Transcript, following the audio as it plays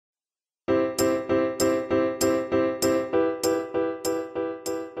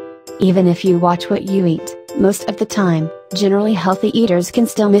Even if you watch what you eat, most of the time, generally healthy eaters can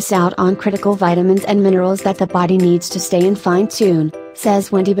still miss out on critical vitamins and minerals that the body needs to stay in fine tune,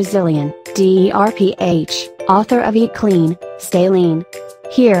 says Wendy Bazilian, DERPH, author of Eat Clean, Stay Lean.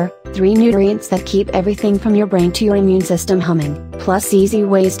 Here, 3 nutrients that keep everything from your brain to your immune system humming, plus easy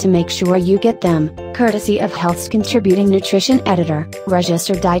ways to make sure you get them, courtesy of Health's contributing nutrition editor,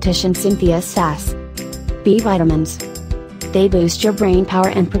 registered dietitian Cynthia Sass. B vitamins. They boost your brain power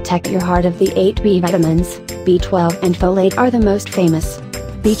and protect your heart. Of the 8 B vitamins, B12 and folate are the most famous.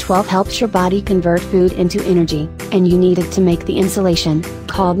 B12 helps your body convert food into energy, and you need it to make the insulation,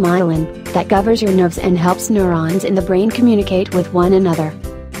 called myelin, that governs your nerves and helps neurons in the brain communicate with one another.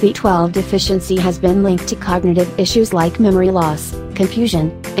 B12 deficiency has been linked to cognitive issues like memory loss,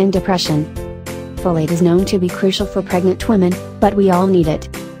 confusion, and depression. Folate is known to be crucial for pregnant women, but we all need it.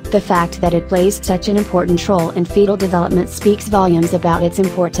 The fact that it plays such an important role in fetal development speaks volumes about its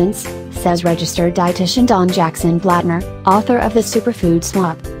importance, says registered dietitian Dawn Jackson Blattner, author of The Superfood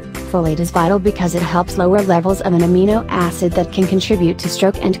Swap. Folate is vital because it helps lower levels of an amino acid that can contribute to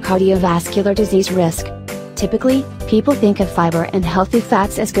stroke and cardiovascular disease risk. Typically, people think of fiber and healthy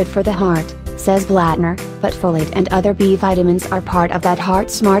fats as good for the heart, says Blattner, but folate and other B vitamins are part of that heart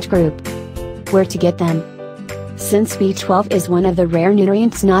smart group. Where to get them? Since B12 is one of the rare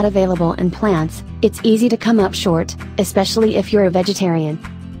nutrients not available in plants, it's easy to come up short, especially if you're a vegetarian.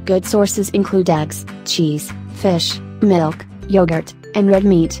 Good sources include eggs, cheese, fish, milk, yogurt, and red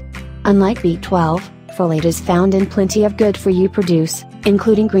meat. Unlike B12, folate is found in plenty of good-for-you produce,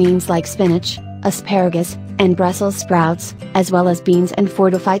 including greens like spinach, asparagus, and Brussels sprouts, as well as beans and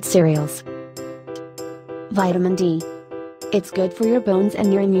fortified cereals. Vitamin D. It's good for your bones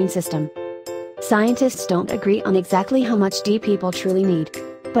and your immune system. Scientists don't agree on exactly how much D people truly need.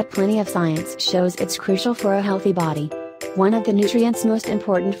 But plenty of science shows it's crucial for a healthy body. One of the nutrient's most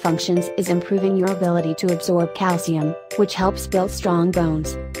important functions is improving your ability to absorb calcium, which helps build strong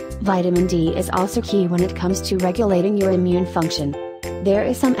bones. Vitamin D is also key when it comes to regulating your immune function. There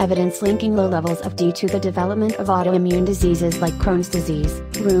is some evidence linking low levels of D to the development of autoimmune diseases like Crohn's disease,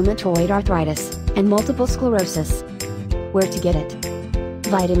 rheumatoid arthritis, and multiple sclerosis. Where to get it?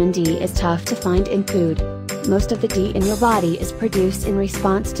 Vitamin D is tough to find in food. Most of the D in your body is produced in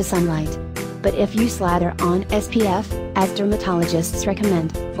response to sunlight. But if you slather on SPF, as dermatologists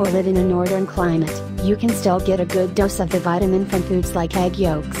recommend, or live in a northern climate, you can still get a good dose of the vitamin from foods like egg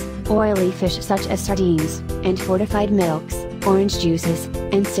yolks, oily fish such as sardines, and fortified milks, orange juices,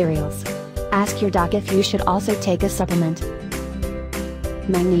 and cereals. Ask your doc if you should also take a supplement.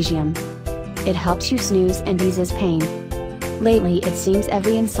 Magnesium. It helps you snooze and eases pain. Lately it seems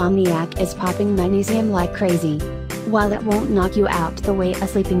every insomniac is popping magnesium like crazy. While it won't knock you out the way a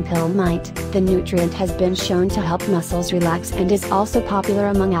sleeping pill might, the nutrient has been shown to help muscles relax and is also popular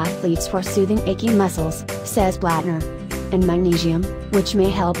among athletes for soothing aching muscles, says Blattner. And magnesium, which may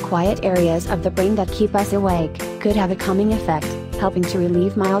help quiet areas of the brain that keep us awake, could have a calming effect, helping to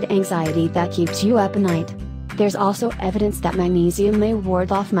relieve mild anxiety that keeps you up at night. There's also evidence that magnesium may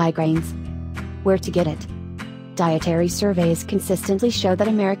ward off migraines. Where to get it? Dietary surveys consistently show that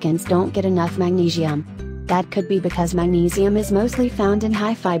Americans don't get enough magnesium. That could be because magnesium is mostly found in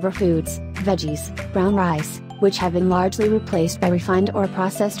high-fiber foods, veggies, brown rice, which have been largely replaced by refined or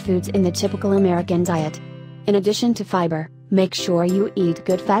processed foods in the typical American diet. In addition to fiber, make sure you eat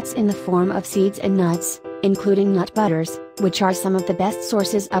good fats in the form of seeds and nuts, including nut butters, which are some of the best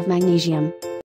sources of magnesium.